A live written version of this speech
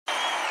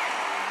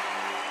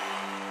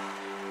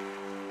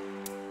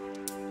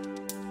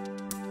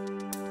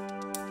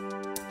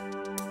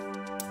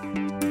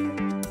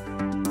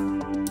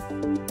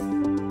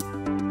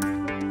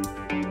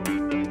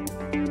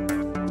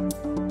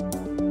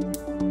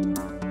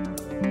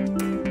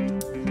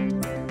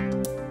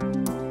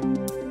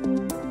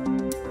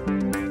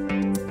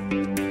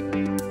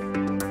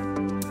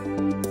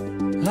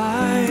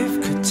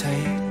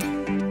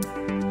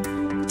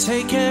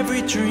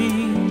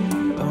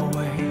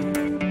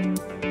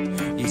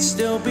you'd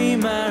still be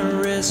my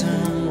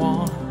risen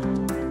one,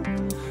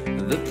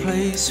 the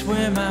place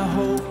where my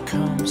hope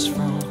comes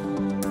from.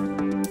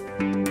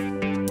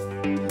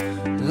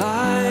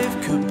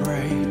 Life could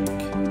break,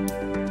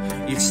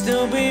 you'd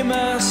still be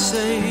my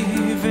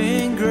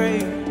saving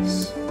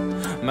grace,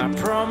 my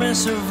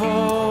promise of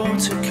all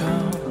to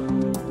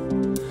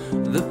come,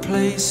 the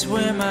place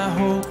where my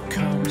hope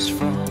comes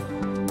from.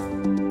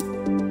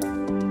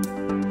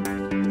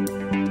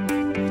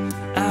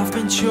 I've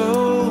been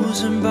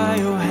chosen by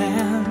your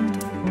hand,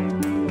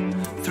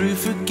 through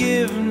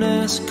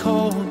forgiveness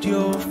called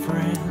your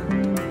friend.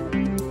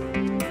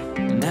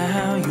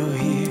 Now you're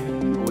here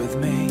with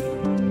me.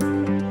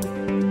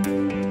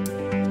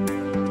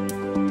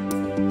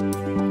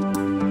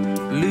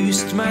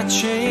 Loosed my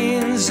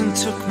chains and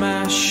took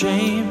my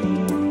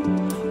shame.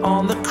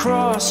 On the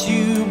cross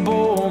you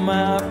bore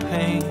my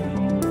pain.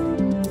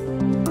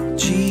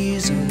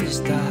 Jesus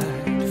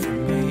died for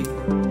me.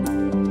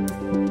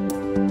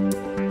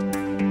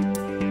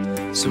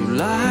 So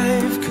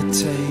life could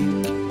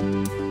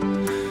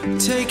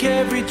take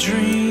every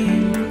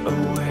dream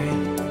away,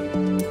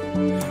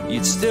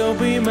 you'd still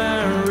be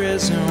my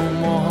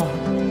risen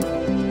one,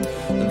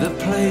 the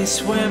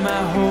place where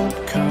my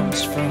hope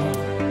comes from.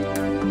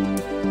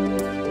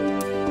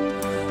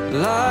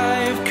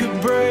 Life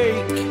could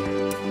break,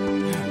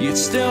 you'd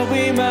still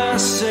be my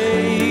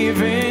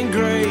saving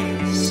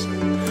grace,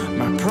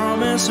 my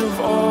promise of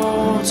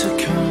all to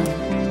come,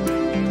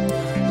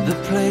 the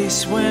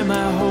place where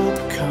my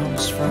hope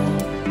comes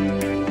from.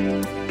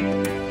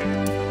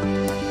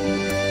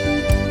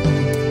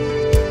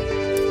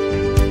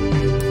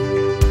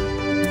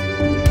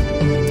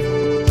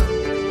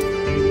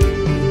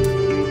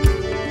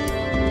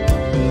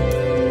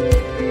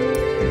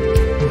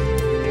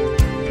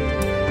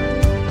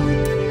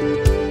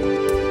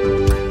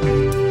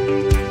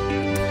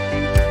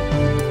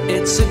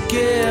 It's a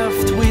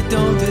gift we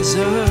don't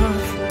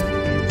deserve,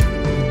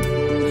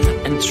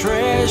 and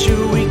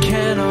treasure we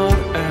cannot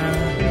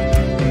earn.